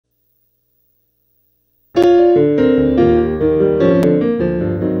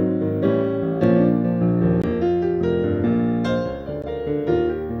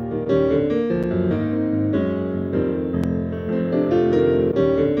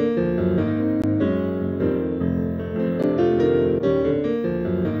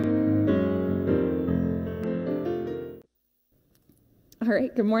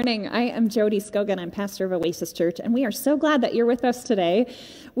Great. Good morning. I am Jody Scogan. I'm pastor of Oasis Church, and we are so glad that you're with us today.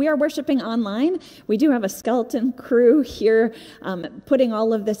 We are worshiping online. We do have a skeleton crew here putting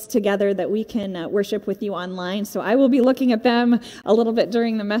all of this together that we can worship with you online. So I will be looking at them a little bit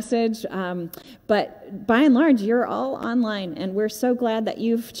during the message. But by and large, you're all online, and we're so glad that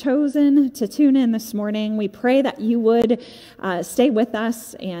you've chosen to tune in this morning. We pray that you would stay with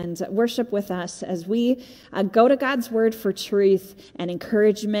us and worship with us as we go to God's Word for truth and encouragement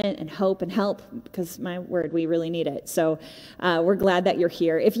and hope and help, because my word, we really need it. So we're glad that you're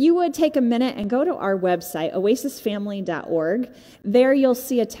here. If you would take a minute and go to our website, oasisfamily.org, there you'll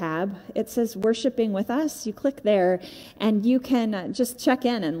see a tab. It says Worshiping with Us. You click there, and you can just check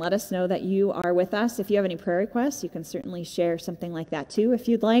in and let us know that you are with us. If you have any prayer requests, you can certainly share something like that too if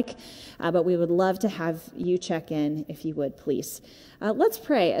you'd like, but we would love to have you check in if you would, please. Let's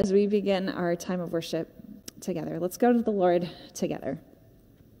pray as we begin our time of worship together. Let's go to the Lord together.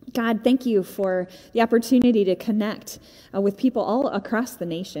 God, thank you for the opportunity to connect with people all across the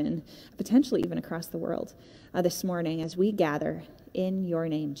nation, potentially even across the world, this morning as we gather in your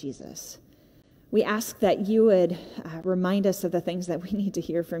name, Jesus. We ask that you would remind us of the things that we need to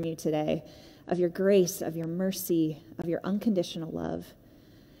hear from you today, of your grace, of your mercy, of your unconditional love.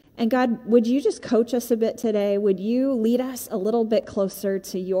 And God, would you just coach us a bit today? Would you lead us a little bit closer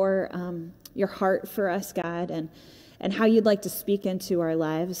to your heart for us, God, and how you'd like to speak into our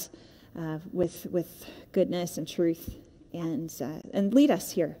lives with goodness and truth, and lead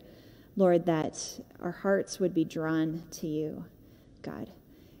us here, Lord, that our hearts would be drawn to you, God.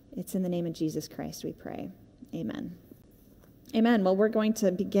 It's in the name of Jesus Christ we pray. Amen. Amen. Well, we're going to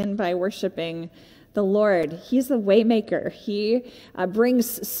begin by worshiping the Lord. He's the way maker. He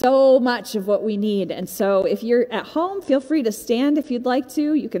brings so much of what we need. And so if you're at home, feel free to stand if you'd like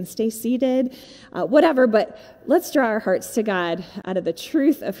to. You can stay seated, whatever. But let's draw our hearts to God out of the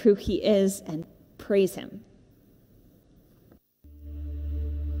truth of who he is and praise him.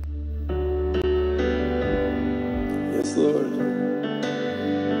 Yes, Lord.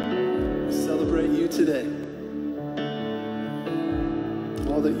 We celebrate you today.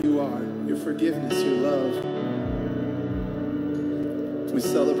 All that you are, your forgiveness, your love. We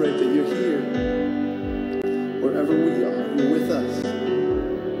celebrate that you're here. Wherever we are, you're with us.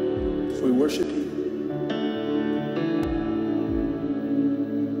 We worship you.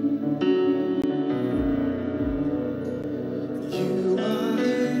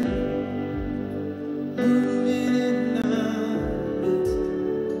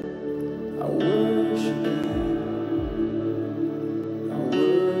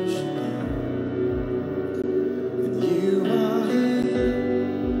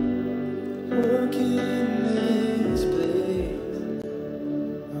 Working in this place,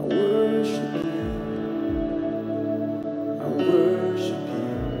 I worship you.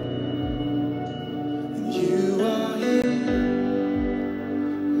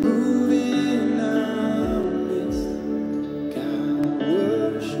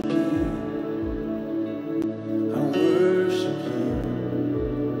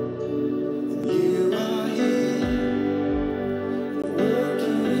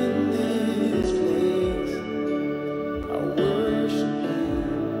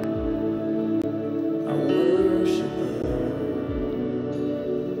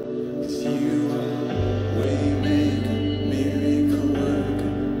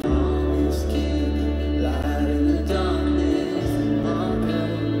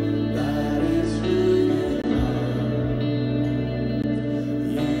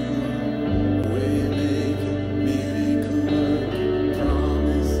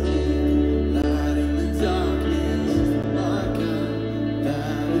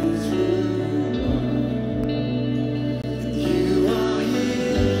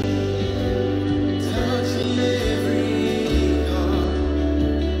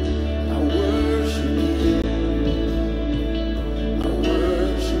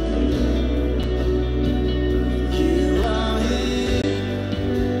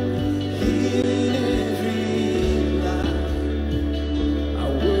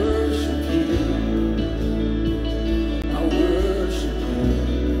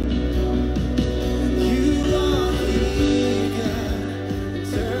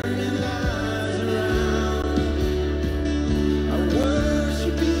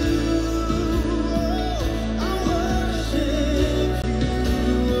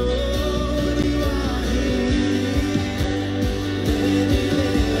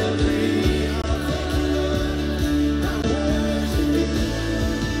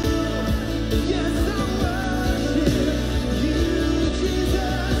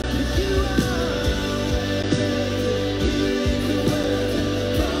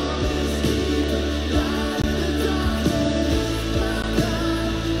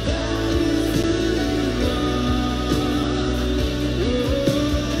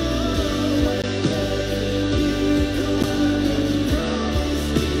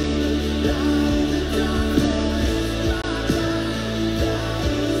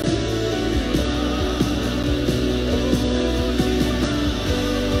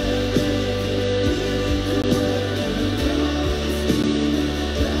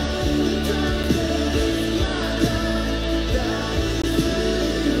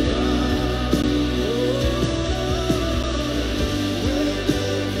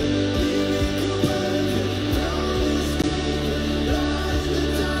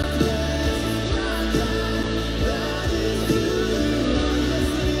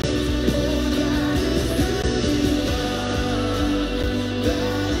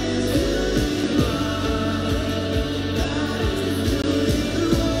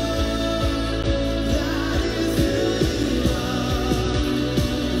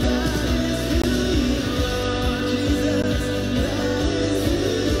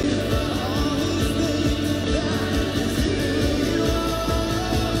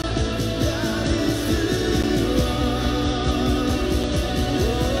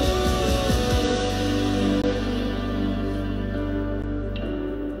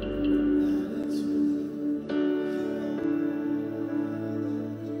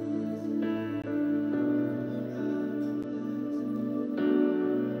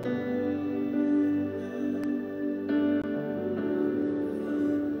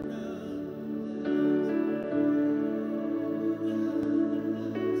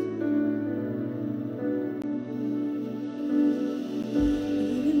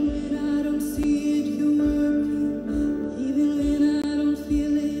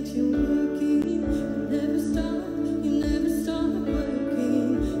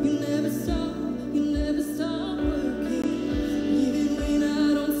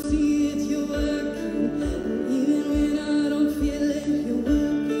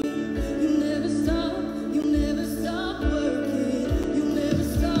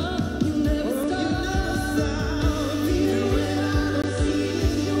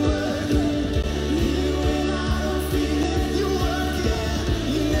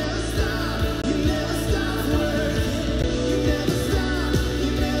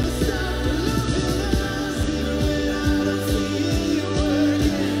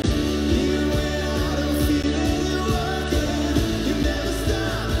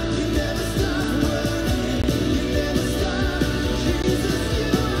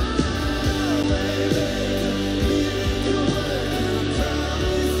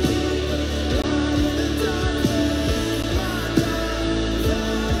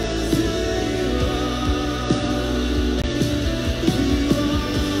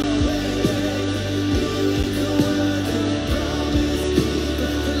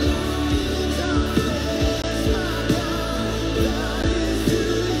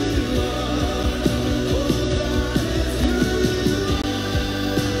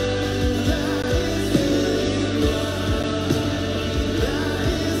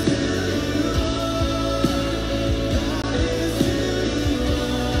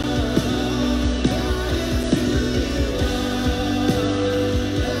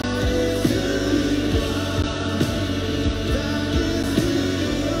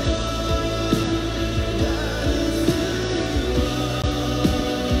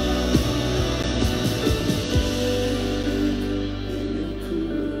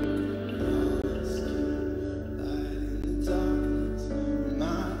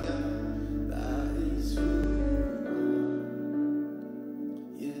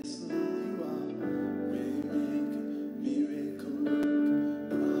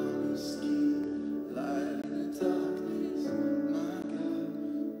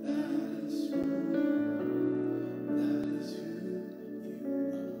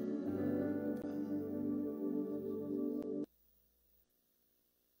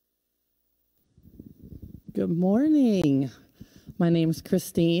 Good morning. My name is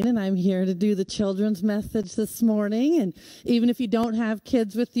Christine, and I'm here to do the children's message this morning. And even if you don't have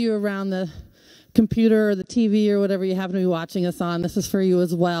kids with you around the computer or the TV or whatever you happen to be watching us on, this is for you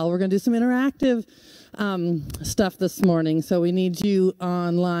as well. We're going to do some interactive stuff this morning, so we need you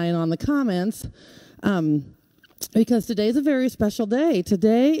online on the comments because today's a very special day.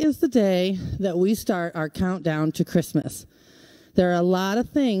 Today is the day that we start our countdown to Christmas. There are a lot of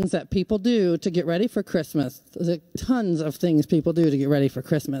things that people do to get ready for Christmas. There's tons of things people do to get ready for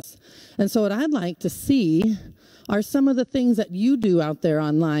Christmas. And so what I'd like to see are some of the things that you do out there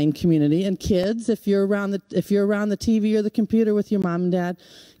online, community. And kids, if you're around the TV or the computer with your mom and dad,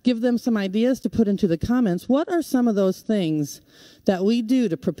 give them some ideas to put into the comments. What are some of those things that we do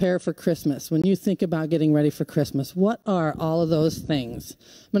to prepare for Christmas? When you think about getting ready for Christmas, what are all of those things?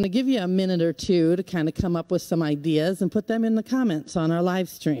 I'm going to give you a minute or two to kind of come up with some ideas and put them in the comments on our live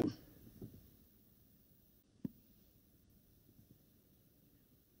stream.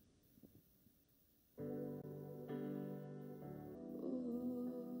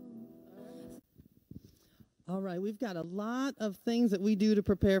 All right, we've got a lot of things that we do to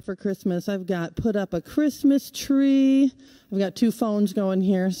prepare for Christmas. I've got put up a Christmas tree. I've got two phones going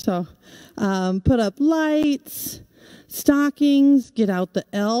here, so put up lights, stockings, get out the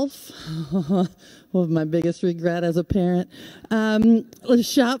elf. One of my biggest regret as a parent.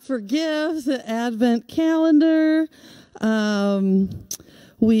 Shop for gifts, an advent calendar.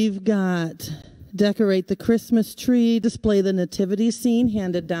 We've got decorate the Christmas tree, display the nativity scene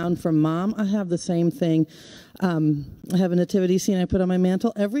handed down from Mom. I have the same thing. I have a nativity scene I put on my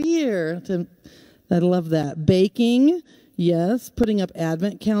mantle every year. I love that. Baking, yes. Putting up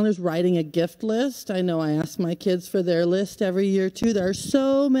advent calendars, writing a gift list. I know I ask my kids for their list every year too. There are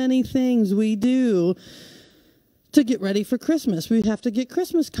so many things we do to get ready for Christmas. We have to get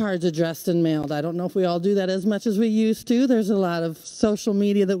Christmas cards addressed and mailed. I don't know if we all do that as much as we used to. There's a lot of social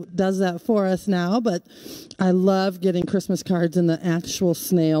media that does that for us now, but I love getting Christmas cards in the actual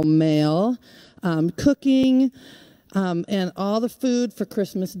snail mail. Cooking, and all the food for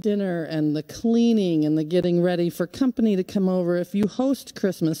Christmas dinner and the cleaning and the getting ready for company to come over. If you host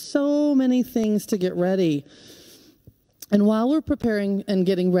Christmas, so many things to get ready. And while we're preparing and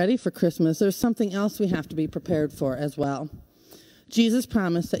getting ready for Christmas, there's something else we have to be prepared for as well. Jesus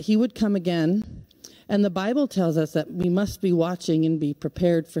promised that he would come again, and the Bible tells us that we must be watching and be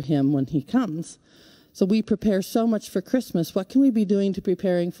prepared for him when he comes. So we prepare so much for Christmas. What can we be doing to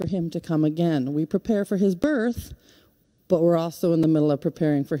preparing for him to come again? We prepare for his birth, but we're also in the middle of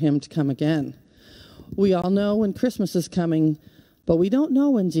preparing for him to come again. We all know when Christmas is coming, but we don't know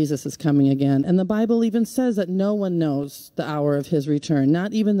when Jesus is coming again. And the Bible even says that no one knows the hour of his return.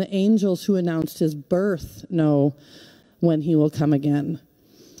 Not even the angels who announced his birth know when he will come again.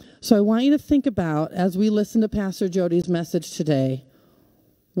 So I want you to think about, as we listen to Pastor Jody's message today,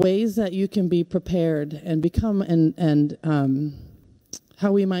 ways that you can be prepared and become and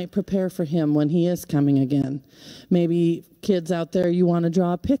how we might prepare for him when he is coming again. Maybe kids out there, you want to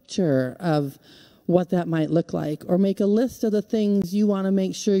draw a picture of what that might look like, or make a list of the things you want to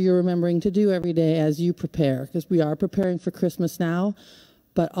make sure you're remembering to do every day as you prepare, because we are preparing for Christmas now,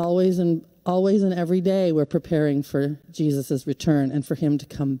 but always and every day we're preparing for Jesus' return and for him to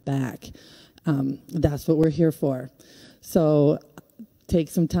come back. That's what we're here for. So take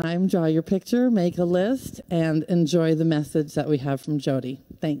some time, draw your picture, make a list, and enjoy the message that we have from Jody.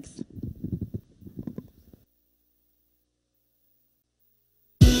 Thanks.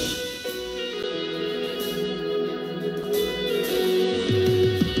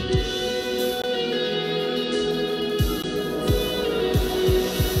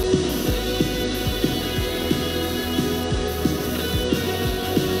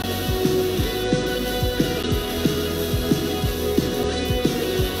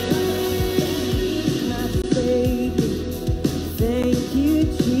 Thank you,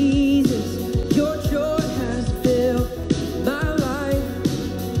 Jesus.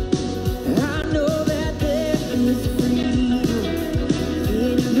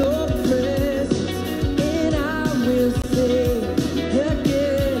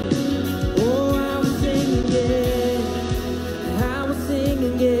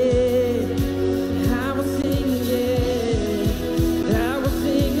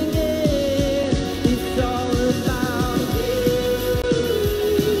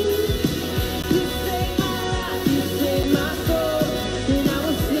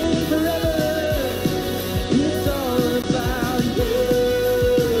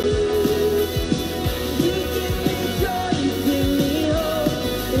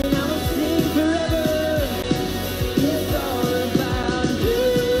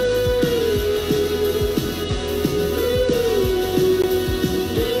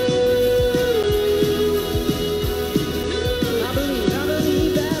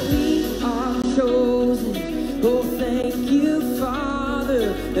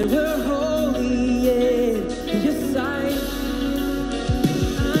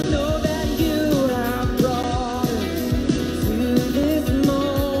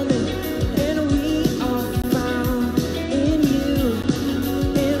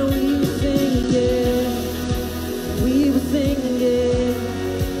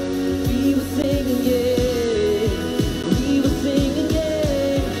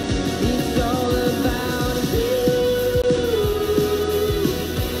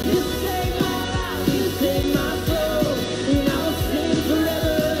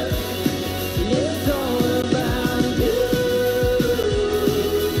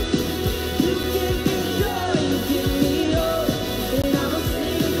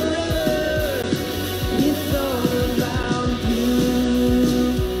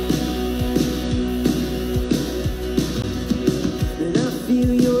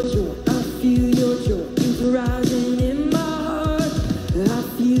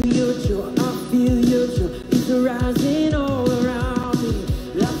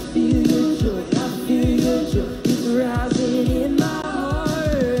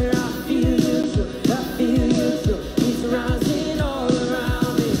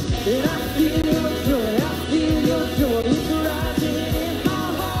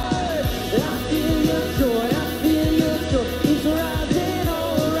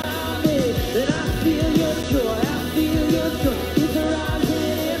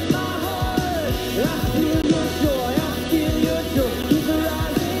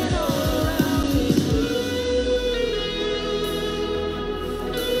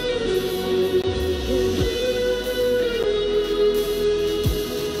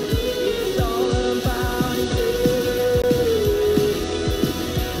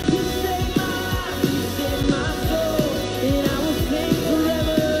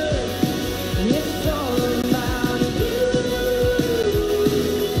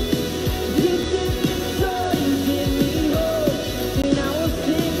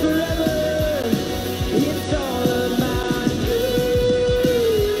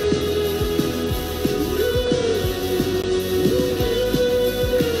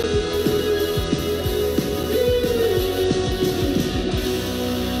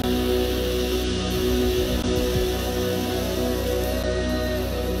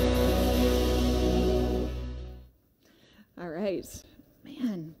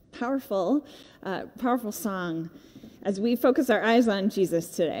 powerful song as we focus our eyes on Jesus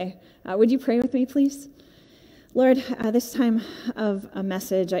today. Would you pray with me, please? Lord, this time of a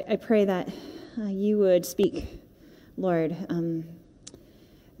message, I pray that you would speak, Lord,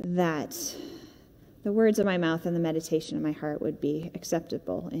 that the words of my mouth and the meditation of my heart would be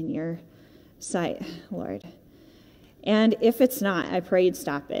acceptable in your sight, Lord. And if it's not, I pray you'd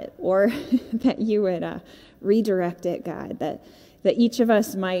stop it, or that you would redirect it, God, that each of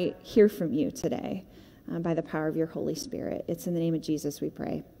us might hear from you today by the power of your Holy Spirit. It's in the name of Jesus we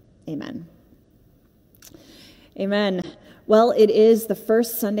pray. Amen. Amen. Well, it is the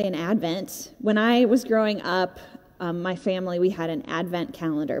first Sunday in Advent. When I was growing up, my family, we had an Advent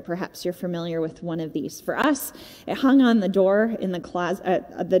calendar. Perhaps you're familiar with one of these. For us, it hung on the door in the closet,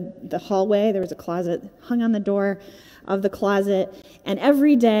 the hallway. There was a closet hung on the door of the closet, and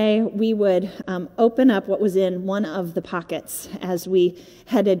every day we would open up what was in one of the pockets as we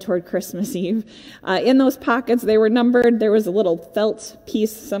headed toward Christmas Eve. In those pockets, they were numbered. There was a little felt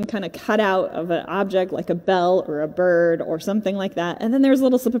piece, some kind of cutout of an object like a bell or a bird or something like that, and then there was a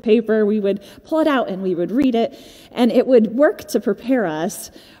little slip of paper. We would pull it out and we would read it, and it would work to prepare us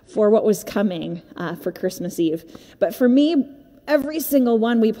for what was coming for Christmas Eve. But for me, every single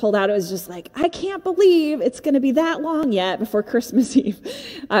one we pulled out, it was just like, I can't believe it's going to be that long yet before Christmas Eve.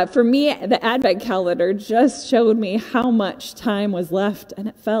 For me, the Advent calendar just showed me how much time was left, and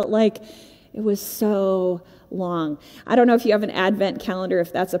it felt like it was so long. I don't know if you have an Advent calendar,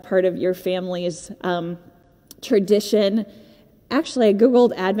 if that's a part of your family's tradition. Actually, I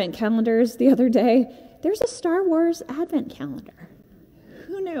Googled Advent calendars the other day. There's a Star Wars Advent calendar.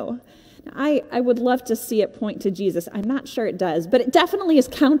 Who knew? I would love to see it point to Jesus. I'm not sure it does, but it definitely is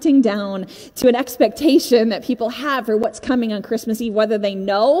counting down to an expectation that people have for what's coming on Christmas Eve, whether they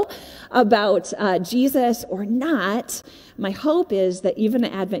know about Jesus or not. My hope is that even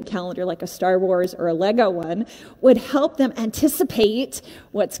an Advent calendar like a Star Wars or a Lego one would help them anticipate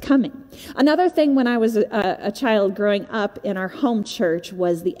what's coming. Another thing when I was a child growing up in our home church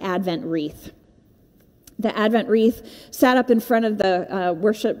was the Advent wreath. The Advent wreath sat up in front of the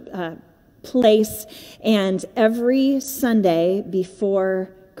worship place, and every Sunday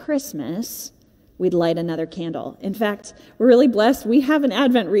before Christmas, we'd light another candle. In fact, we're really blessed. We have an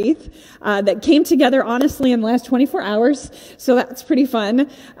Advent wreath that came together, honestly, in the last 24 hours, so that's pretty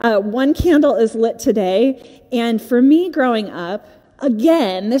fun. One candle is lit today, and for me growing up,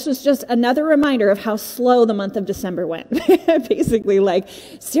 again, this was just another reminder of how slow the month of December went. Basically, like,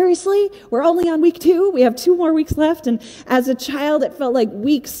 seriously? We're only on week 2? We have 2 more weeks left? And as a child, it felt like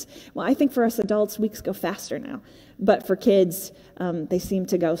weeks. Well, I think for us adults, weeks go faster now. But for kids, they seem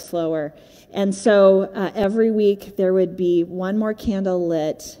to go slower. And so every week, there would be one more candle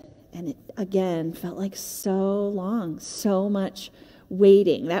lit. And it, again, felt like so long, so much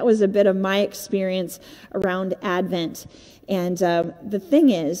waiting. That was a bit of my experience around Advent. And the thing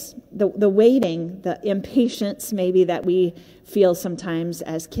is, the waiting, the impatience maybe that we feel sometimes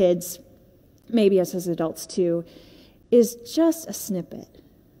as kids, maybe us as adults too, is just a snippet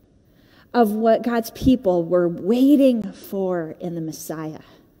of what God's people were waiting for in the Messiah.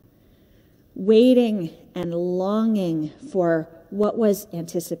 Waiting and longing for what was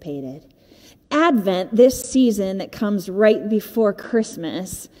anticipated. Advent, this season that comes right before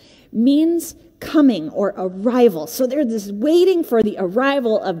Christmas, means coming or arrival. So there's this waiting for the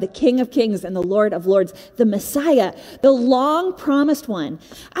arrival of the King of Kings and the Lord of Lords, the Messiah, the long promised one.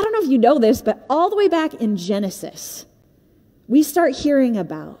 I don't know if you know this, but all the way back in Genesis, we start hearing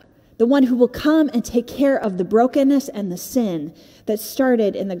about the one who will come and take care of the brokenness and the sin that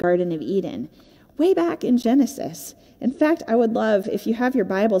started in the Garden of Eden. Way back in Genesis. In fact, I would love, if you have your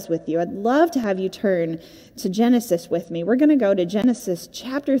Bibles with you, I'd love to have you turn to Genesis with me. We're going to go to Genesis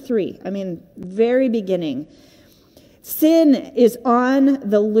chapter 3. Very beginning. Sin is on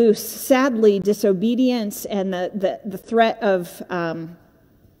the loose. Sadly, disobedience and the threat of, and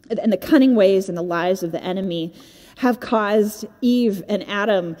the cunning ways and the lies of the enemy have caused Eve and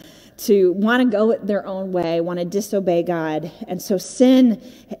Adam to want to go their own way, want to disobey God. And so sin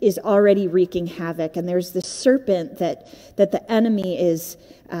is already wreaking havoc. And there's this serpent that the enemy is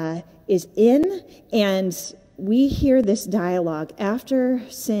in. And we hear this dialogue after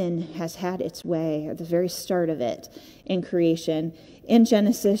sin has had its way, at the very start of it in creation. In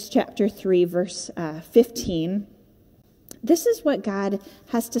Genesis chapter 3, verse 15, this is what God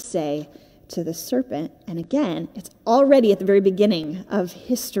has to say to the serpent. And again, it's already at the very beginning of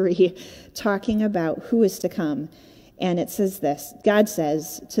history talking about who is to come. And it says this, God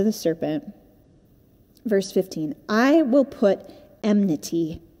says to the serpent, verse 15, I will put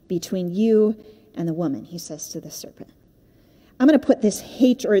enmity between you and the woman, he says to the serpent. I'm going to put this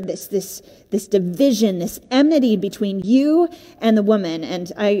hate or this division, this enmity between you and the woman.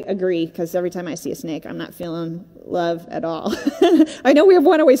 And I agree, because every time I see a snake, I'm not feeling love at all. I know we have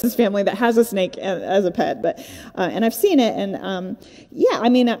one Oasis family that has a snake as a pet, but and I've seen it, and yeah, I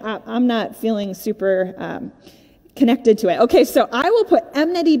mean, I'm not feeling super connected to it. Okay, so I will put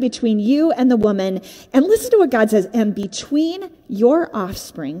enmity between you and the woman, and listen to what God says, and between your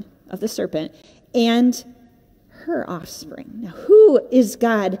offspring of the serpent and her offspring. Now, who is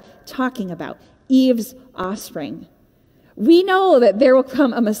God talking about? Eve's offspring. We know that there will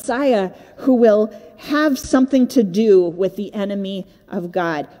come a Messiah who will have something to do with the enemy of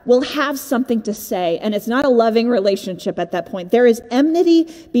God, will have something to say, and it's not a loving relationship at that point. There is enmity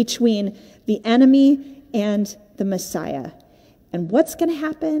between the enemy and the Messiah. And what's going to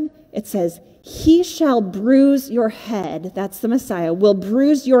happen? It says, he shall bruise your head. That's the Messiah. Will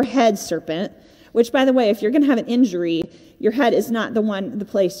bruise your head, serpent. Which, by the way, if you're going to have an injury, your head is not the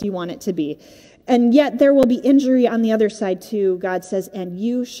place you want it to be. And yet there will be injury on the other side too. God says, and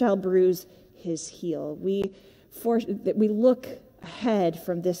you shall bruise his heel. We look ahead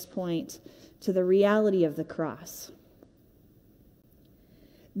from this point to the reality of the cross.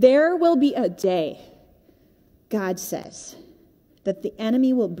 There will be a day, God says, that the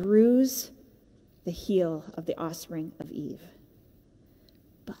enemy will bruise the heel of the offspring of Eve.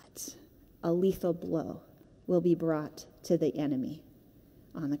 But a lethal blow will be brought to the enemy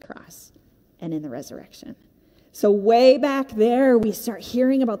on the cross and in the resurrection. So way back there, we start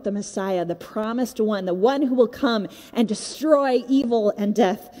hearing about the Messiah, the promised one, the one who will come and destroy evil and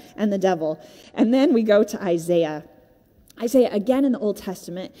death and the devil. And then we go to Isaiah. Isaiah, again in the Old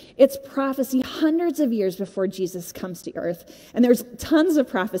Testament, it's prophecy hundreds of years before Jesus comes to earth. And there's tons of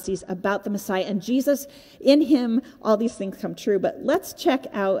prophecies about the Messiah. And Jesus, in him, all these things come true. But let's check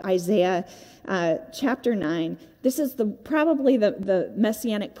out Isaiah chapter 9. This is probably the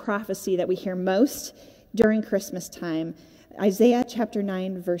messianic prophecy that we hear most during Christmas time. Isaiah chapter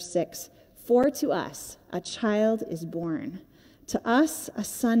 9, verse 6. For to us a child is born, to us a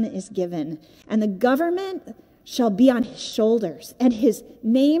son is given, and the government shall be on his shoulders, and his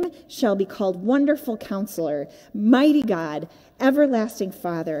name shall be called Wonderful Counselor, Mighty God, Everlasting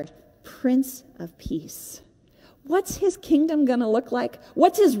Father, Prince of Peace. What's his kingdom going to look like?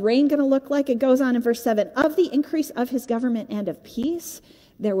 What's his reign going to look like? It goes on in verse 7. Of the increase of his government and of peace,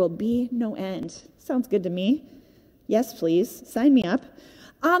 there will be no end. Sounds good to me. Yes, please. Sign me up.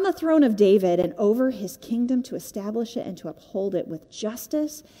 On the throne of David and over his kingdom, to establish it and to uphold it with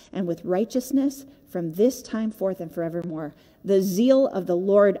justice and with righteousness from this time forth and forevermore. The zeal of the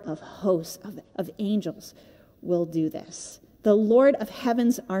Lord of hosts, of angels, will do this. The Lord of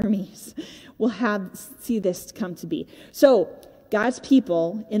heaven's armies will see this come to be. So God's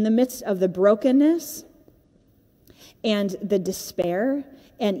people, in the midst of the brokenness and the despair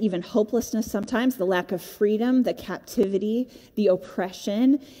and even hopelessness sometimes, the lack of freedom, the captivity, the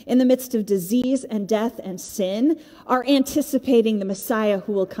oppression, in the midst of disease and death and sin, are anticipating the Messiah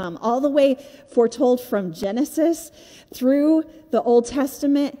who will come, all the way foretold from Genesis through the Old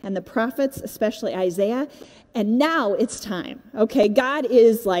Testament and the prophets, especially Isaiah. And now it's time, okay? God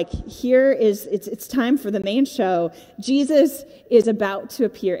is like, it's time for the main show. Jesus is about to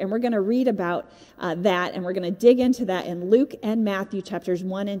appear, and we're going to read about that, and we're going to dig into that in Luke and Matthew chapters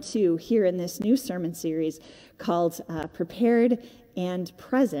 1 and 2 here in this new sermon series called Prepared and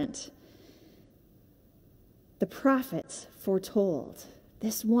Present. The prophets foretold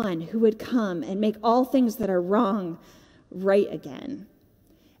this one who would come and make all things that are wrong right again.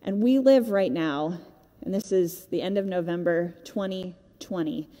 And we live right now, and this is the end of November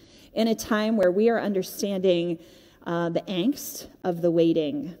 2020, in a time where we are understanding the angst of the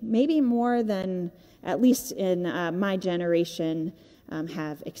waiting, maybe more than, at least in my generation,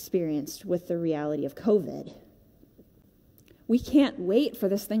 have experienced with the reality of COVID. We can't wait for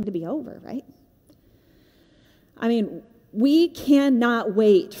this thing to be over, right? I mean, we cannot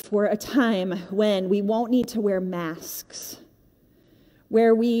wait for a time when we won't need to wear masks,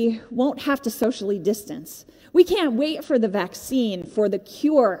 where we won't have to socially distance. We can't wait for the vaccine, for the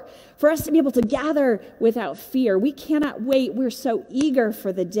cure, for us to be able to gather without fear. We cannot wait. We're so eager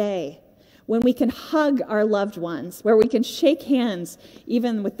for the day when we can hug our loved ones, where we can shake hands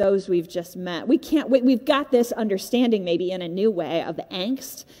even with those we've just met. We can't wait. We've got this understanding maybe in a new way of the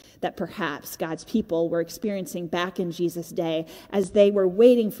angst that perhaps God's people were experiencing back in Jesus' day as they were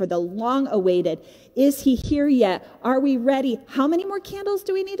waiting for the long-awaited, is he here yet? Are we ready? How many more candles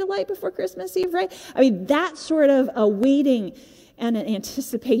do we need to light before Christmas Eve, right? I mean, that sort of a waiting and an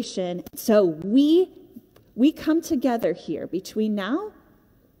anticipation. So we come together here between now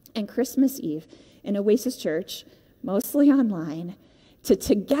and Christmas Eve in Oasis Church mostly online, to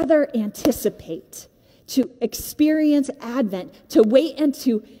together anticipate, to experience Advent, to wait and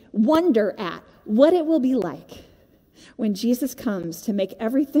to wonder at what it will be like when Jesus comes to make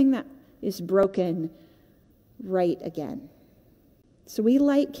everything that is broken right again. So we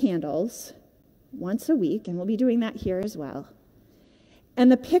light candles once a week, and we'll be doing that here as well.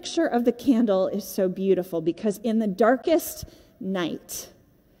 And the picture of the candle is so beautiful because in the darkest night,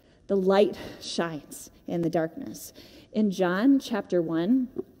 the light shines in the darkness. In John chapter 1,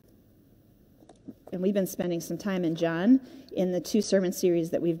 and we've been spending some time in John in the 2 sermon series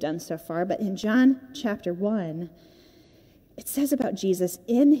that we've done so far, but in John chapter 1, it says about Jesus,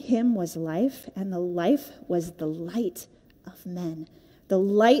 in him was life, and the life was the light of men. The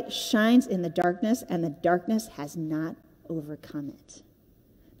light shines in the darkness, and the darkness has not overcome it.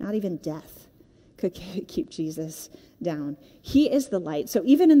 Not even death could keep Jesus down. He is the light. So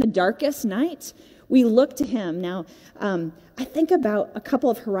even in the darkest night, we look to him. Now, I think about a couple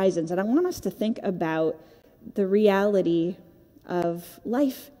of horizons, and I want us to think about the reality of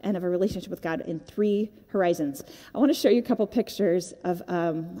life and of a relationship with God in 3 horizons. I want to show you a couple pictures of,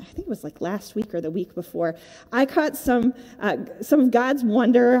 I think it was like last week or the week before. I caught some of God's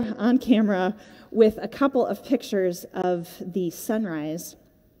wonder on camera with a couple of pictures of the sunrise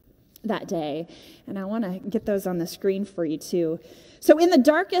that day, and I want to get those on the screen for you too. So in the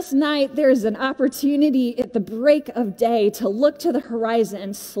darkest night, there's an opportunity at the break of day to look to the horizon,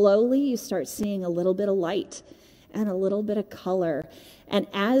 and slowly you start seeing a little bit of light and a little bit of color. And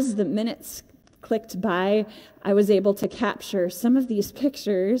as the minutes clicked by, I was able to capture some of these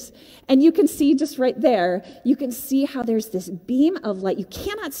pictures, and you can see just right there, you can see how there's this beam of light. You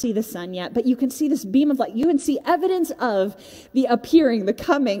cannot see the sun yet, but you can see this beam of light. You can see evidence of the appearing, the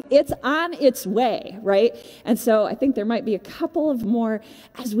coming. It's on its way, right? And so I think there might be a couple of more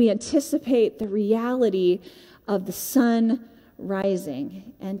as we anticipate the reality of the sun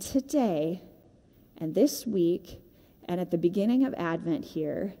rising. And today, and this week, and at the beginning of Advent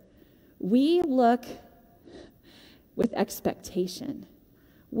here, we look with expectation,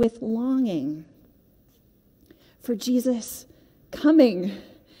 with longing for Jesus coming.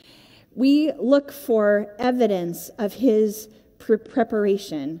 We look for evidence of his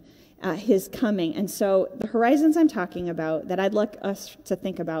preparation, his coming. And so the horizons I'm talking about that I'd like us to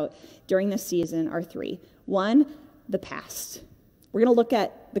think about during this season are 3. 1, the past. We're going to look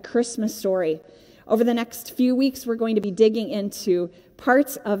at the Christmas story. Over the next few weeks, we're going to be digging into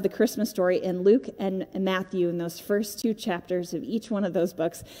parts of the Christmas story in Luke and Matthew in those first 2 chapters of each one of those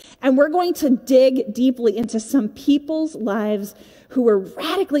books. And we're going to dig deeply into some people's lives who were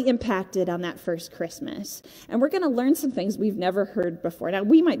radically impacted on that first Christmas. And we're going to learn some things we've never heard before. Now,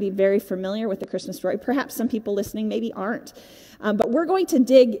 we might be very familiar with the Christmas story. Perhaps some people listening maybe aren't. But we're going to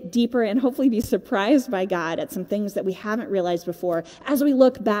dig deeper and hopefully be surprised by God at some things that we haven't realized before as we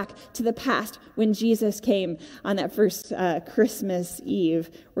look back to the past when Jesus came on that first Christmas Eve.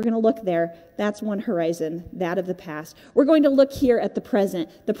 We're going to look there. That's one horizon, that of the past. We're going to look here at the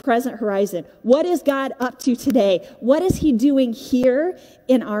present horizon. What is God up to today? What is he doing here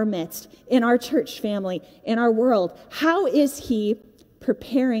in our midst, in our church family, in our world? How is he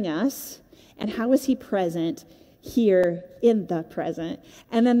preparing us, and how is he present here in the present?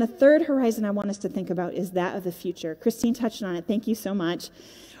 And then the third horizon I want us to think about is that of the future. Christine touched on it. Thank you so much.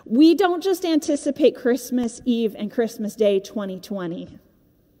 We don't just anticipate Christmas Eve and Christmas Day 2020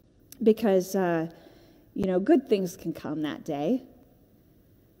 because, good things can come that day.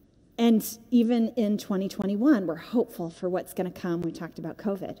 And even in 2021, we're hopeful for what's going to come. We talked about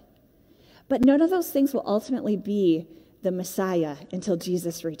COVID. But none of those things will ultimately be the Messiah until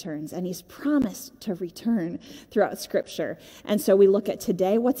Jesus returns. And he's promised to return throughout Scripture. And so we look at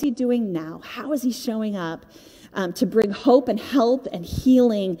today, what's he doing now? How is he showing up to bring hope and help and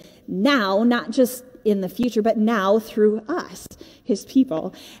healing now, not just in the future, but now through us, his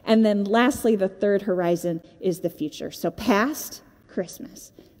people. And then lastly, the third horizon is the future. So past,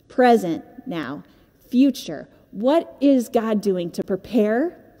 Christmas. Present, now. Future. What is God doing to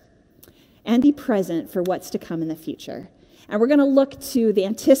prepare and be present for what's to come in the future? And we're going to look to the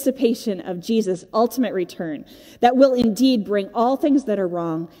anticipation of Jesus' ultimate return that will indeed bring all things that are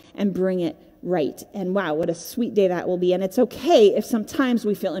wrong and bring it right. And wow, what a sweet day that will be. And it's okay if sometimes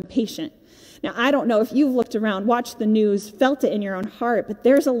we feel impatient. Now, I don't know if you've looked around, watched the news, felt it in your own heart, but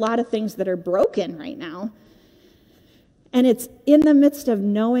there's a lot of things that are broken right now. And it's in the midst of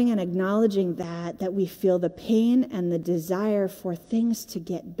knowing and acknowledging that we feel the pain and the desire for things to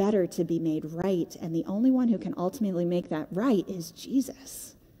get better, to be made right. And the only one who can ultimately make that right is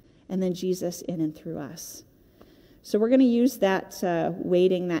Jesus. And then Jesus in and through us. So we're going to use that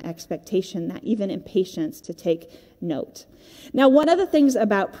waiting, that expectation, that even impatience to take note. Now, one of the things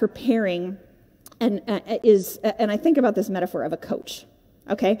about preparing and I think about this metaphor of a coach.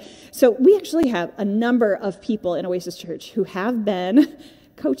 Okay, so we actually have a number of people in Oasis Church who have been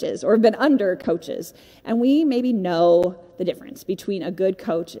coaches or have been under coaches, and we maybe know the difference between a good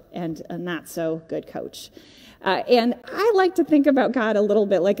coach and a not so good coach. And I like to think about God a little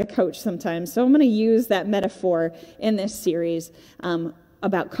bit like a coach sometimes, so I'm going to use that metaphor in this series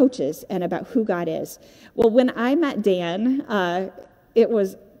about coaches and about who God is. Well, when I met Dan, it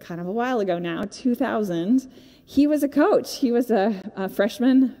was kind of a while ago now, 2000. He was a coach. He was a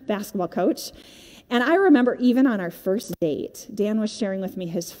freshman basketball coach. And I remember even on our first date, Dan was sharing with me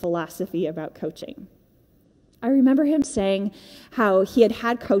his philosophy about coaching. I remember him saying how he had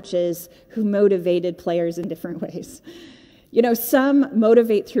had coaches who motivated players in different ways. You know, some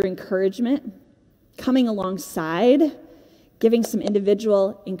motivate through encouragement, coming alongside, giving some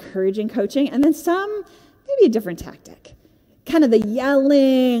individual encouraging coaching, and then some, maybe a different tactic. Kind of the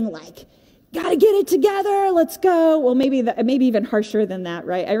yelling, like, gotta get it together, let's go. Well, maybe even harsher than that,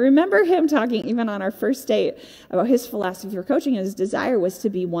 right? I remember him talking even on our first date about his philosophy for coaching, and his desire was to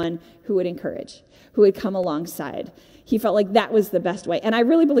be one who would encourage, who would come alongside. He felt like that was the best way. And I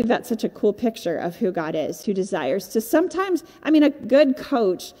really believe that's such a cool picture of who God is, who desires to sometimes, a good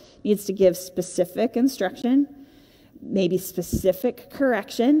coach needs to give specific instruction, maybe specific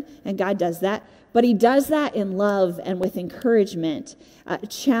correction, and God does that. But he does that in love and with encouragement,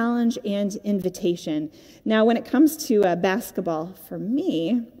 challenge and invitation. Now, when it comes to basketball, for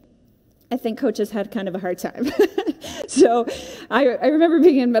me, I think coaches had kind of a hard time. So I remember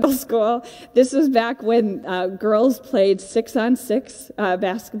being in middle school. This was back when girls played 6-on-6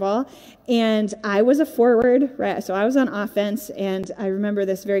 basketball, and I was a forward, right? So I was on offense, and I remember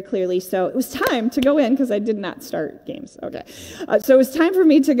this very clearly. So it was time to go in because I did not start games. Okay, so it was time for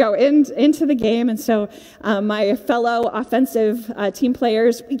me to go into the game, and so my fellow offensive team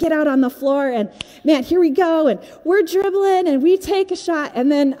players, we get out on the floor, and man, here we go, and we're dribbling, and we take a shot, and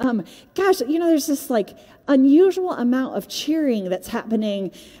then there's this like unusual amount of cheering that's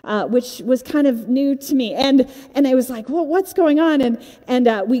happening, which was kind of new to me. And I was like, well, what's going on?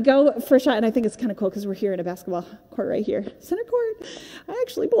 And we go for a shot, and I think it's kind of cool because we're here in a basketball court right here. Center court. I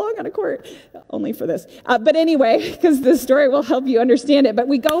actually belong on a court, only for this. But anyway, because the story will help you understand it. But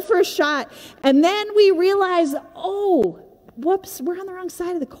we go for a shot, and then we realize, whoops, we're on the wrong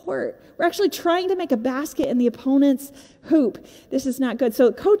side of the court. We're actually trying to make a basket in the opponent's hoop. This is not good.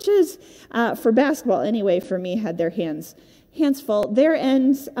 So coaches for basketball, anyway, for me, had their hands full. Their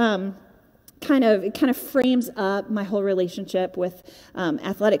ends kind of frames up my whole relationship with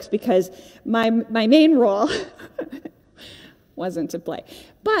athletics, because my main role wasn't to play.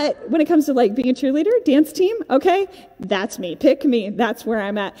 But when it comes to like being a cheerleader, dance team, okay, that's me. Pick me. That's where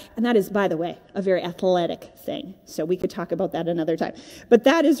I'm at. And that is, by the way, a very athletic thing. So we could talk about that another time. But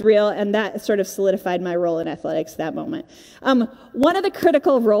that is real, and that sort of solidified my role in athletics that moment. One of the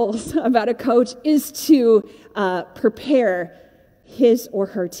critical roles about a coach is to prepare his or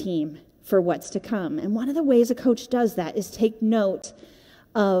her team for what's to come. And one of the ways a coach does that is take note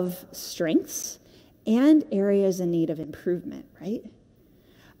of strengths and areas in need of improvement, right?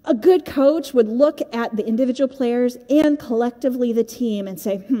 A good coach would look at the individual players and collectively the team and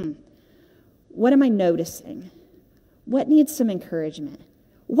say, what am I noticing? What needs some encouragement?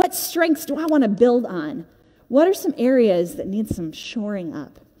 What strengths do I want to build on? What are some areas that need some shoring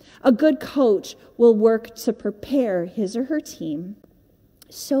up? A good coach will work to prepare his or her team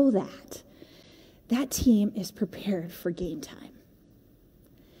so that that team is prepared for game time.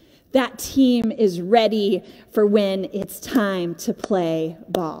 That team is ready for when it's time to play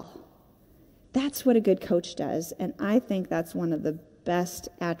ball. That's what a good coach does, and I think that's one of the best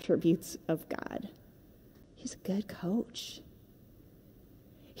attributes of God. He's a good coach.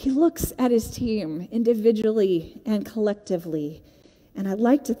 He looks at his team individually and collectively, and I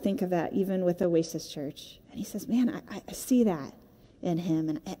like to think of that even with Oasis Church. And he says, man, I see that in him,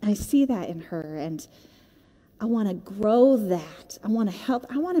 and I see that in her, and I want to grow that. I want to help.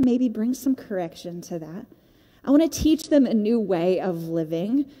 I want to maybe bring some correction to that. I want to teach them a new way of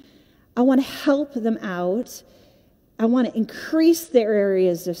living. I want to help them out. I want to increase their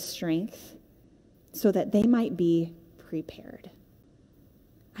areas of strength so that they might be prepared.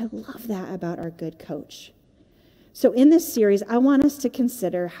 I love that about our good coach. So in this series, I want us to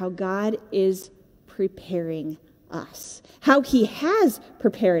consider how God is preparing us, how he has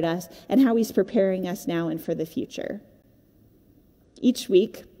prepared us, and how he's preparing us now and for the future. Each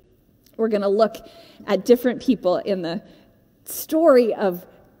week, we're going to look at different people in the story of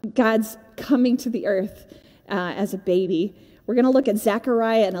God's coming to the earth as a baby. We're going to look at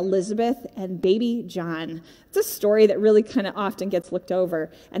Zechariah and Elizabeth and baby John. It's a story that really kind of often gets looked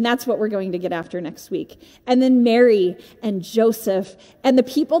over, and that's what we're going to get after next week. And then Mary and Joseph and the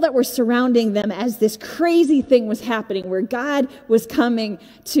people that were surrounding them as this crazy thing was happening, where God was coming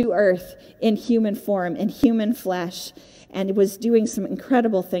to earth in human form, in human flesh, and was doing some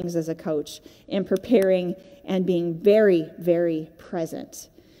incredible things as a coach in preparing and being very, very present.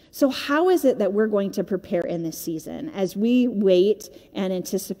 So how is it that we're going to prepare in this season as we wait and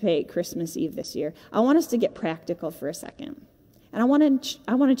anticipate Christmas Eve this year? I want us to get practical for a second. And I want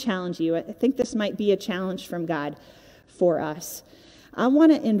to challenge you. I think this might be a challenge from God for us. I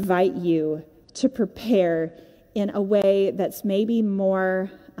want to invite you to prepare in a way that's maybe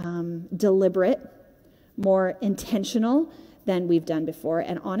more deliberate, more intentional than we've done before.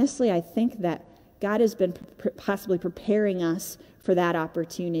 And honestly, I think that God has been possibly preparing us for that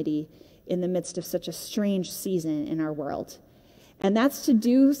opportunity in the midst of such a strange season in our world. And that's to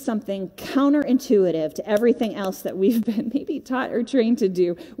do something counterintuitive to everything else that we've been maybe taught or trained to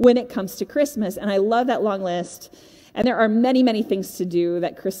do when it comes to Christmas. And I love that long list. And there are many, many things to do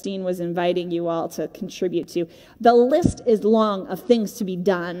that Christine was inviting you all to contribute to. The list is long of things to be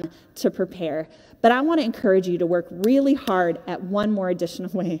done to prepare. But I want to encourage you to work really hard at one more additional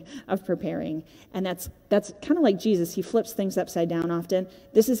way of preparing. And that's kind of like Jesus. He flips things upside down often.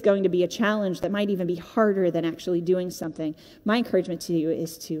 This is going to be a challenge that might even be harder than actually doing something. My encouragement to you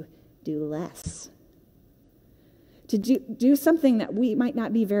is to do less. To do something that we might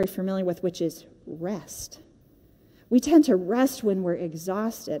not be very familiar with, which is rest. We tend to rest when we're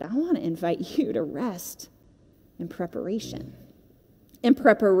exhausted. I want to invite you to rest in preparation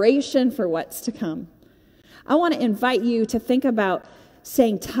for what's to come. I want to invite you to think about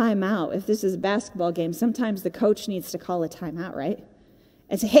saying time out. If this is a basketball game, sometimes the coach needs to call a timeout, right?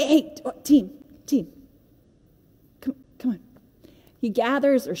 And say, hey, team, come on. He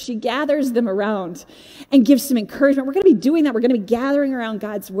gathers or she gathers them around and gives some encouragement. We're going to be doing that. We're going to be gathering around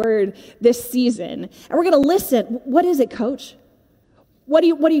God's word this season. And we're going to listen. What is it, coach? What do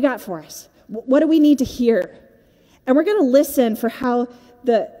you got for us? What do we need to hear? And we're going to listen for how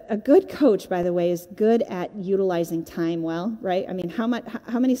a good coach, by the way, is good at utilizing time well, right? I mean, how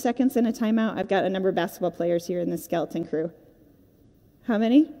many seconds in a timeout? I've got a number of basketball players here in the skeleton crew. How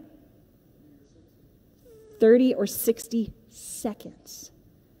many? 30 or 60 seconds.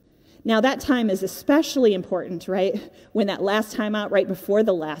 Now, that time is especially important, right, when that last timeout right before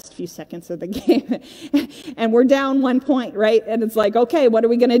the last few seconds of the game. And we're down 1 point, right? And it's like, okay, what are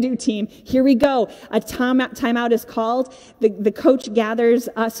we going to do, team? Here we go. A timeout is called. The coach gathers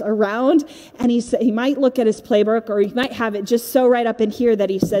us around, and he might look at his playbook, or he might have it just so right up in here that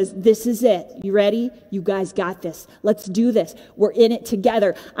he says, this is it. You ready? You guys got this. Let's do this. We're in it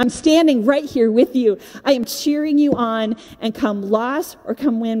together. I'm standing right here with you. I am cheering you on, and come loss or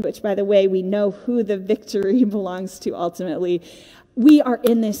come win, which, by the way, we know who the victory belongs to ultimately. We are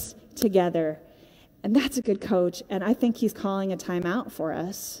in this together. And that's a good coach. And I think he's calling a timeout for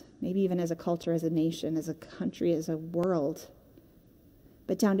us, maybe even as a culture, as a nation, as a country, as a world,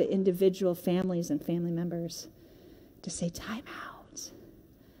 but down to individual families and family members to say, time out.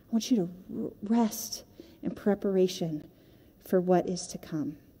 I want you to rest in preparation for what is to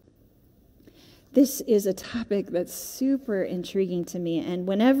come. This is a topic that's super intriguing to me, and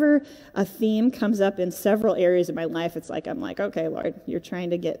whenever a theme comes up in several areas of my life, I'm like, okay, Lord, you're trying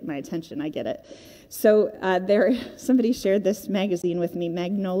to get my attention. I get it. So somebody shared this magazine with me,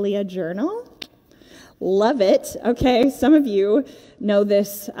 Magnolia Journal. Love it. Okay, some of you know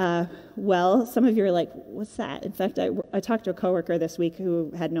this well. Some of you are like, what's that? In fact, I talked to a coworker this week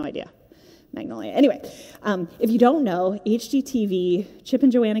who had no idea. Magnolia. Anyway, if you don't know, HGTV, Chip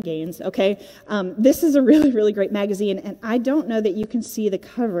and Joanna Gaines, okay, this is a really, really great magazine, and I don't know that you can see the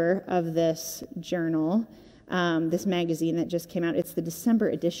cover of this journal, this magazine that just came out. It's the December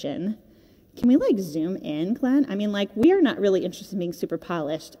edition. Can we, zoom in, Glenn? I mean, we are not really interested in being super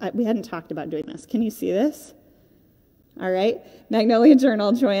polished. We hadn't talked about doing this. Can you see this? All right, Magnolia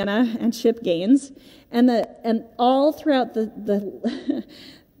Journal, Joanna and Chip Gaines, and all throughout the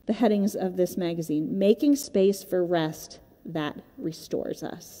the headings of this magazine, making space for rest that restores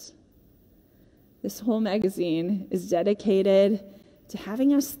us. This whole magazine is dedicated to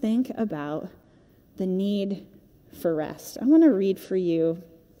having us think about the need for rest. I want to read for you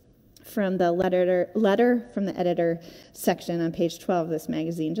from the letter from the editor section on page 12 of this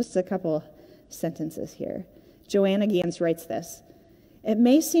magazine, just a couple sentences here. Joanna Gaines writes this: "It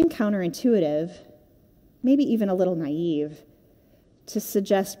may seem counterintuitive, maybe even a little naive, to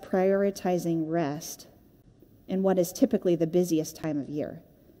suggest prioritizing rest in what is typically the busiest time of year.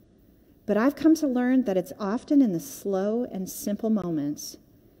 But I've come to learn that it's often in the slow and simple moments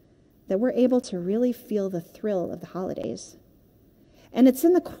that we're able to really feel the thrill of the holidays. And it's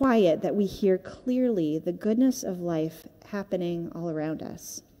in the quiet that we hear clearly the goodness of life happening all around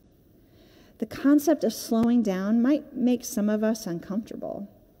us. The concept of slowing down might make some of us uncomfortable.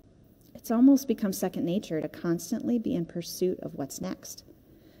 It's almost become second nature to constantly be in pursuit of what's next,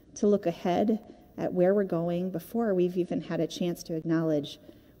 to look ahead at where we're going before we've even had a chance to acknowledge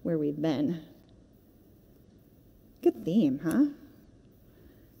where we've been. Good theme, huh?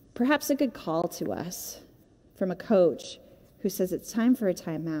 Perhaps a good call to us from a coach who says it's time for a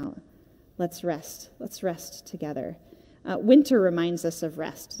timeout. Let's rest. Let's rest together. Winter reminds us of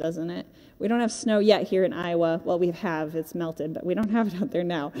rest, doesn't it? We don't have snow yet here in Iowa. Well, we have. It's melted, but we don't have it out there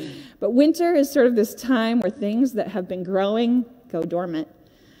now. But winter is sort of this time where things that have been growing go dormant,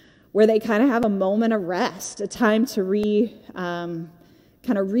 where they kind of have a moment of rest, a time to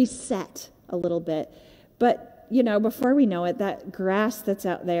kind of reset a little bit. But, you know, before we know it, that grass that's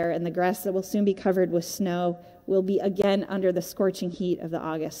out there and the grass that will soon be covered with snow will be again under the scorching heat of the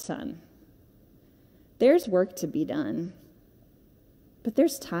August sun. There's work to be done, but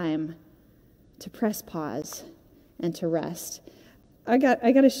there's time to press pause and to rest. I got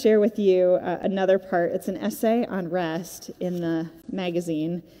to share with you another part. It's an essay on rest in the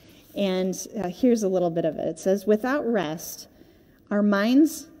magazine, and here's a little bit of it. It says, without rest, our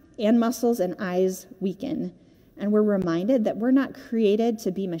minds and muscles and eyes weaken, and we're reminded that we're not created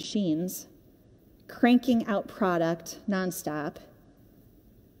to be machines, cranking out product nonstop.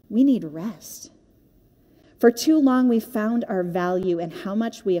 We need rest. For too long, we've found our value in how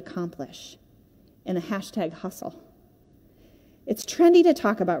much we accomplish in the hashtag hustle. It's trendy to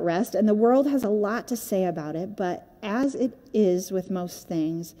talk about rest, and the world has a lot to say about it, but as it is with most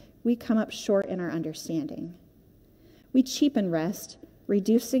things, we come up short in our understanding. We cheapen rest,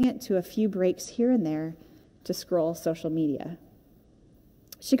 reducing it to a few breaks here and there to scroll social media.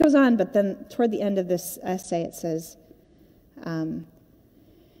 She goes on, but then toward the end of this essay, it says,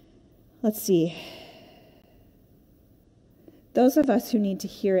 let's see. Those of us who need to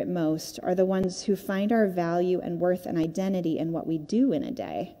hear it most are the ones who find our value and worth and identity in what we do in a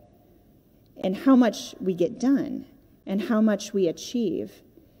day, and how much we get done, and how much we achieve.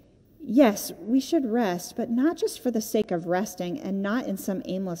 Yes, we should rest, but not just for the sake of resting and not in some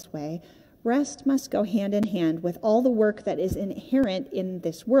aimless way. Rest must go hand in hand with all the work that is inherent in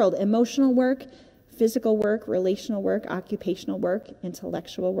this world: emotional work, physical work, relational work, occupational work,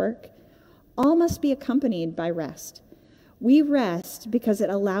 intellectual work. All must be accompanied by rest. We rest because it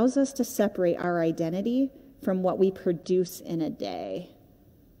allows us to separate our identity from what we produce in a day.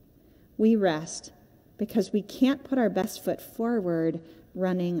 We rest because we can't put our best foot forward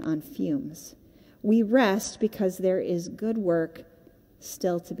running on fumes. We rest because there is good work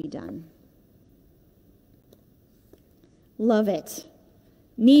still to be done. Love it.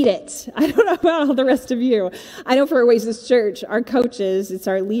 Need it. I don't know about all the rest of you. I know for Oasis Church, our coaches, it's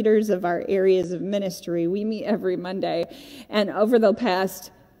our leaders of our areas of ministry. We meet every Monday. And over the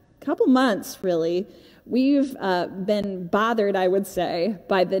past couple months, really, we've been bothered, I would say,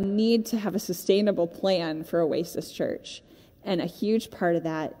 by the need to have a sustainable plan for Oasis Church. And a huge part of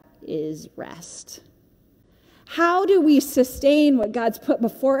that is rest. How do we sustain what God's put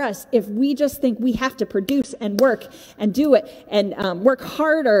before us if we just think we have to produce and work and do it and work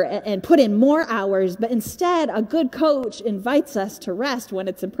harder and put in more hours, but instead a good coach invites us to rest when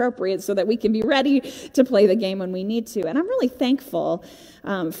it's appropriate so that we can be ready to play the game when we need to? And I'm really thankful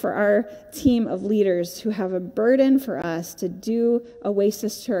for our team of leaders who have a burden for us to do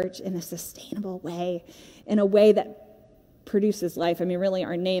Oasis Church in a sustainable way, in a way that produces life. I mean, really,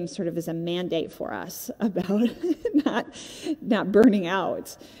 our name sort of is a mandate for us about not burning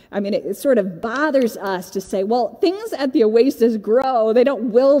out. I mean, it sort of bothers us to say, well, things at the Oasis grow. They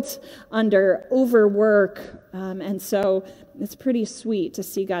don't wilt under overwork. And so it's pretty sweet to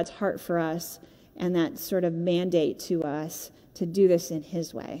see God's heart for us and that sort of mandate to us to do this in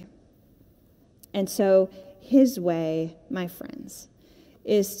His way. And so His way, my friends,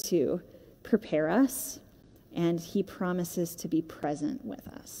 is to prepare us, and He promises to be present with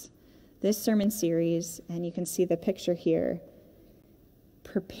us. This sermon series, and you can see the picture here,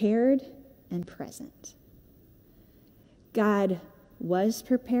 prepared and present. God was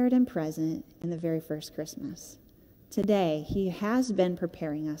prepared and present in the very first Christmas. Today, He has been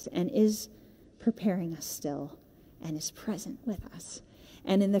preparing us and is preparing us still and is present with us.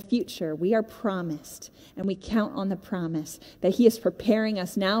 And in the future, we are promised And we count on the promise that he is preparing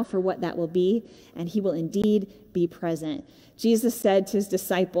us now for what that will be, and he will indeed be present. Jesus said to his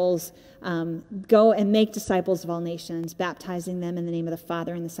disciples, go and make disciples of all nations, baptizing them in the name of the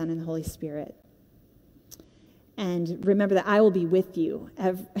Father and the Son and the Holy Spirit. And remember that I will be with you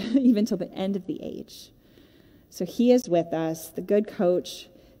even till the end of the age. So he is with us, the good coach,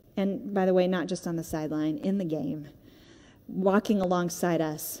 and by the way, not just on the sideline, in the game, walking alongside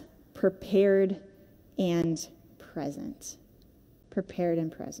us, prepared and present. Prepared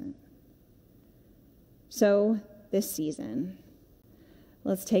and present. So this season,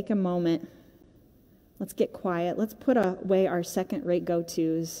 let's take a moment. Let's get quiet. Let's put away our second-rate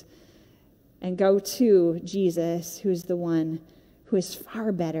go-tos and go to Jesus, who's the one who is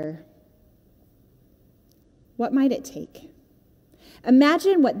far better. What might it take?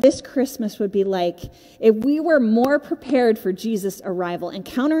 Imagine what this Christmas would be like if we were more prepared for Jesus' arrival and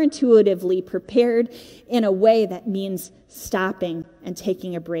counterintuitively prepared in a way that means stopping and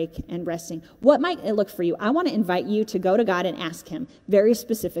taking a break and resting. What might it look for you? I want to invite you to go to God and ask him very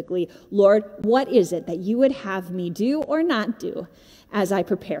specifically, Lord, what is it that you would have me do or not do as I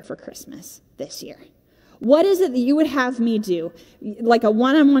prepare for Christmas this year? What is it that you would have me do? Like a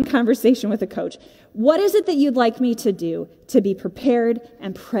one-on-one conversation with a coach. What is it that you'd like me to do to be prepared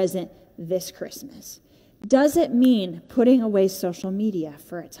and present this Christmas? Does it mean putting away social media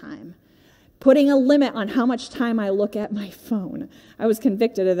for a time? Putting a limit on how much time I look at my phone. I was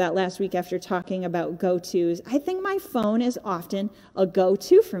convicted of that last week after talking about go-tos. I think my phone is often a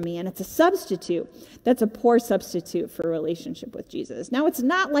go-to for me, and it's a substitute. That's a poor substitute for a relationship with Jesus. Now, it's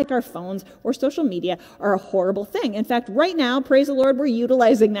not like our phones or social media are a horrible thing. In fact, right now, praise the Lord, we're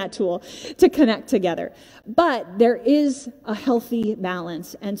utilizing that tool to connect together. But there is a healthy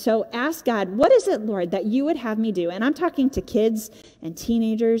balance. And so ask God, what is it, Lord, that you would have me do? And I'm talking to kids and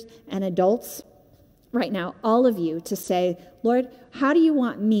teenagers and adults right now, all of you, to say, Lord, how do you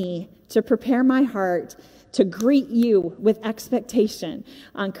want me to prepare my heart to greet you with expectation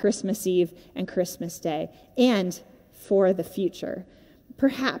on Christmas Eve and Christmas Day and for the future?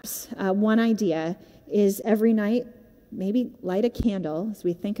 Perhaps one idea is every night, maybe light a candle as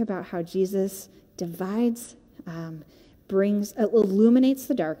we think about how Jesus divides, illuminates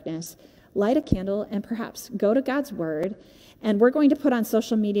the darkness. Light a candle and perhaps go to God's Word. And we're going to put on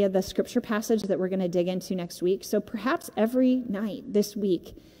social media the scripture passage that we're going to dig into next week. So perhaps every night this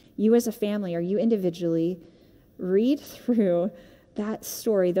week, you as a family or you individually read through that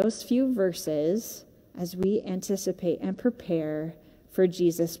story, those few verses, as we anticipate and prepare for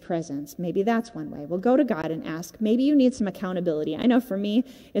Jesus' presence. Maybe that's one way. We'll go to God and ask. Maybe you need some accountability. I know for me,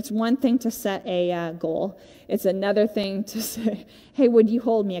 it's one thing to set a goal. It's another thing to say, hey, would you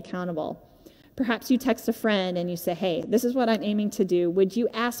hold me accountable? Perhaps you text a friend and you say, hey, this is what I'm aiming to do. Would you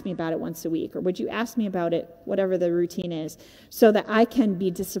ask me about it once a week? Or would you ask me about it, whatever the routine is, so that I can be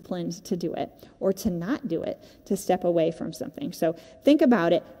disciplined to do it or to not do it, to step away from something? So think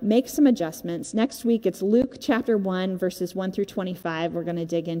about it. Make some adjustments. Next week, it's Luke chapter 1, verses 1 through 25 we're going to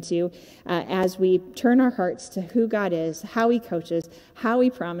dig into as we turn our hearts to who God is, how he coaches, how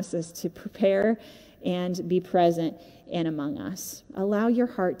he promises to prepare and be present in among us. Allow your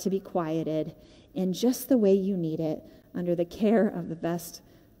heart to be quieted in just the way you need it under the care of the best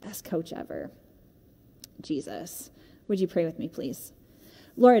coach ever, Jesus. Would you pray with me, please?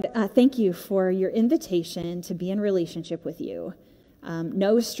 Lord, thank you for your invitation to be in relationship with you.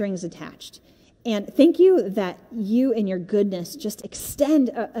 No strings attached. And thank you that you in your goodness just extend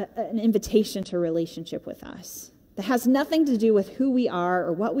an invitation to relationship with us that has nothing to do with who we are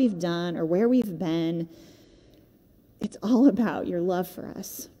or what we've done or where we've been. It's all about your love for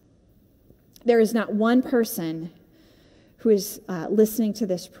us. There is not one person who is listening to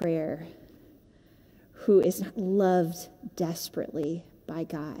this prayer who is not loved desperately by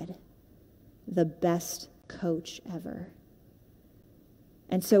God, the best coach ever.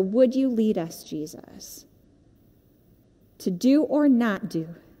 And so would you lead us, Jesus, to do or not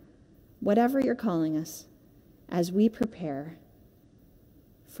do whatever you're calling us as we prepare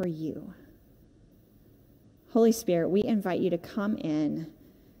for you. Holy Spirit, we invite you to come in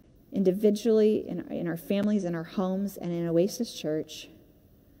individually, in our families, in our homes, and in Oasis Church,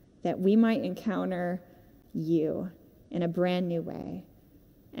 that we might encounter you in a brand new way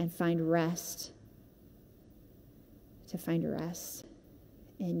and find rest, to find rest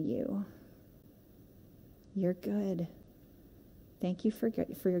in you. You're good. Thank you for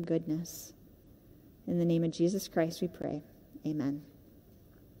your goodness. In the name of Jesus Christ we pray. Amen.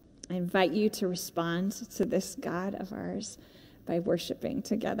 I invite you to respond to this God of ours by worshiping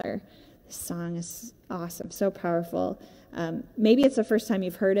together. This song is awesome, so powerful. Maybe it's the first time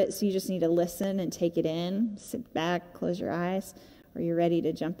you've heard it, so you just need to listen and take it in. Sit back, close your eyes, or you're ready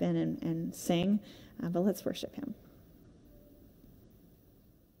to jump in and sing. But let's worship him.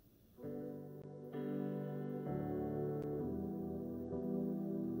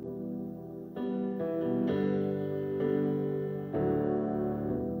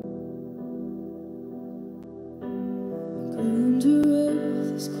 Earth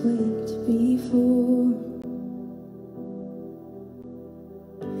has quaked before,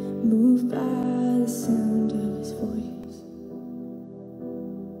 moved by the sound of his voice.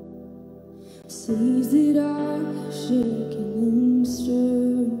 Seas that are shaken and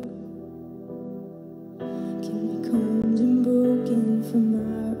stirred can be calmed and broken from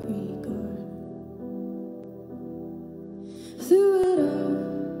our regard. Through it all,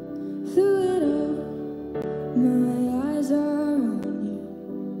 my eyes are on you.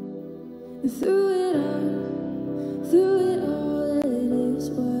 Through it all, it is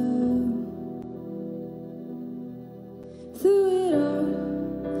well. Through it all,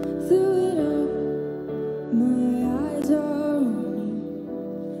 my eyes are on you,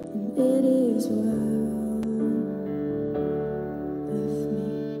 and it is well with me.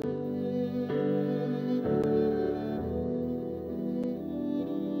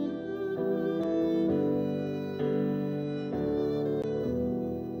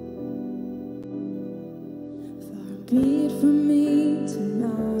 Far be it from me to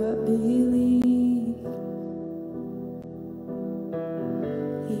not believe,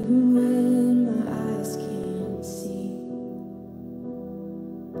 even when my eyes can't see.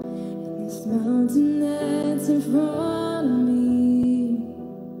 And this mountain that's in front of me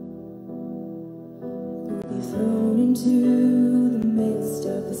will be thrown into the midst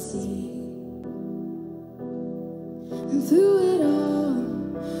of the sea. And through it all,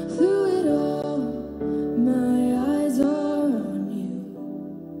 my eyes are on you.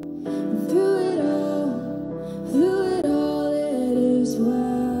 And through it all, it is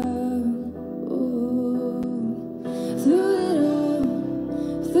well. Oh, through it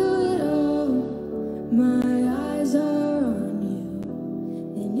all, my eyes are on you,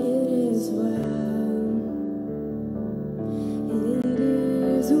 and it is well. It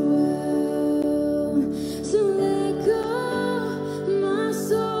is well. So let go, my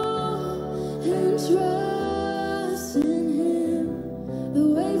soul, and trust in him. The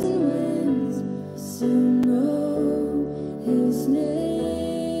waves and winds soon know his name.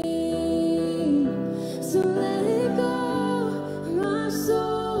 So let go, my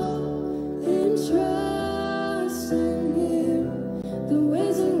soul, and trust in him. The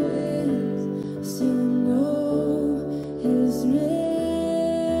waves and winds soon know his name.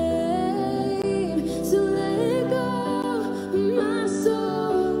 So let go, my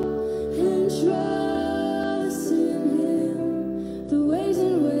soul, and trust in him. The waves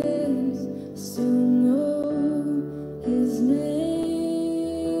and winds soon know his name.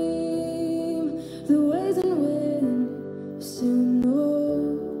 The waves and winds soon know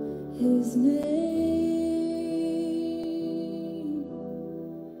his name.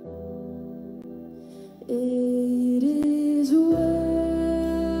 It is well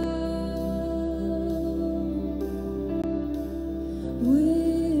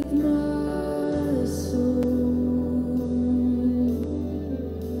with my soul.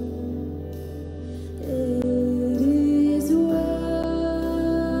 It is well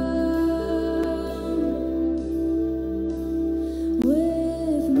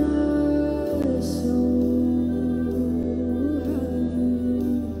with my soul.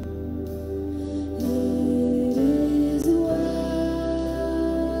 It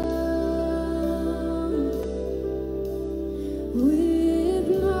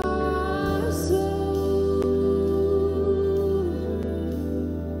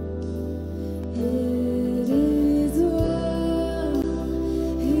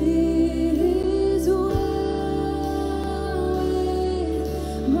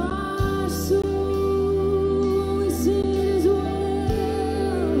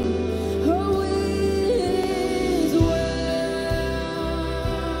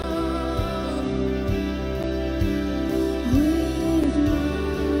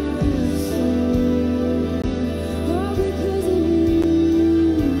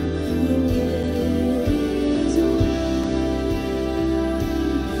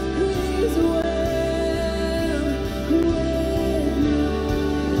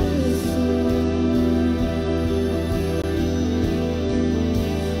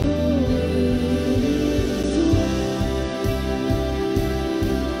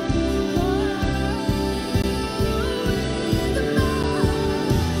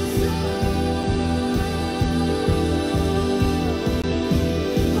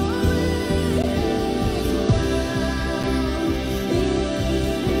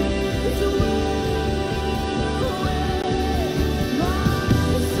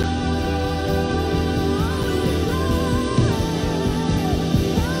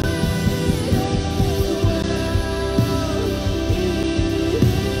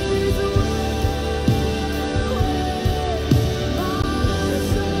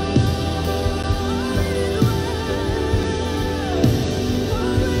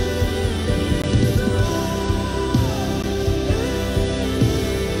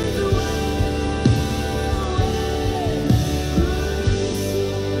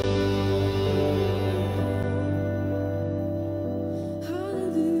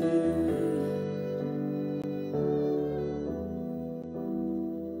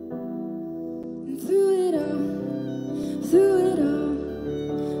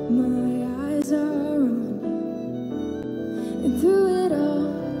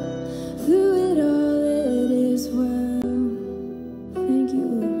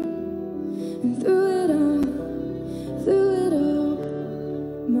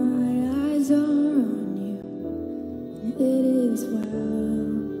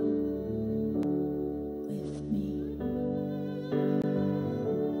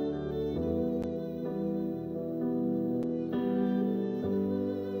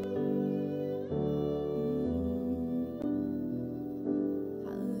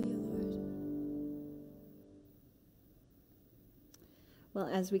Well,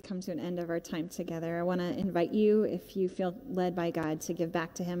 as we come to an end of our time together, I want to invite you, if you feel led by God, to give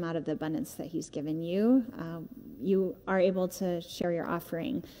back to him out of the abundance that he's given you. You are able to share your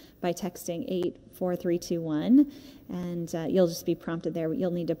offering by texting 84321, and you'll just be prompted there.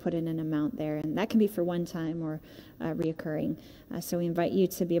 You'll need to put in an amount there, and that can be for one time or reoccurring. So we invite you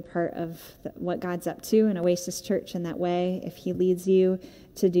to be a part of what God's up to in Oasis Church in that way, if he leads you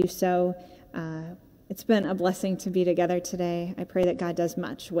to do so. It's been a blessing to be together today. I pray that God does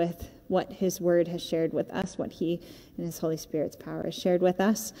much with what his word has shared with us, what he and his Holy Spirit's power has shared with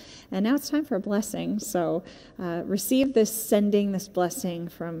us. And now it's time for a blessing. So receive this blessing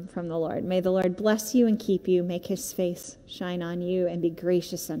from the Lord. May the Lord bless you and keep you, make his face shine on you and be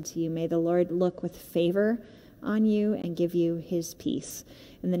gracious unto you. May the Lord look with favor on you and give you his peace.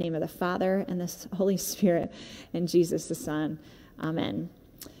 In the name of the Father and the Holy Spirit and Jesus the Son. Amen.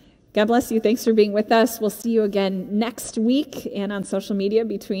 God bless you. Thanks for being with us. We'll see you again next week and on social media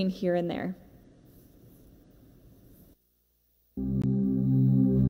between here and there.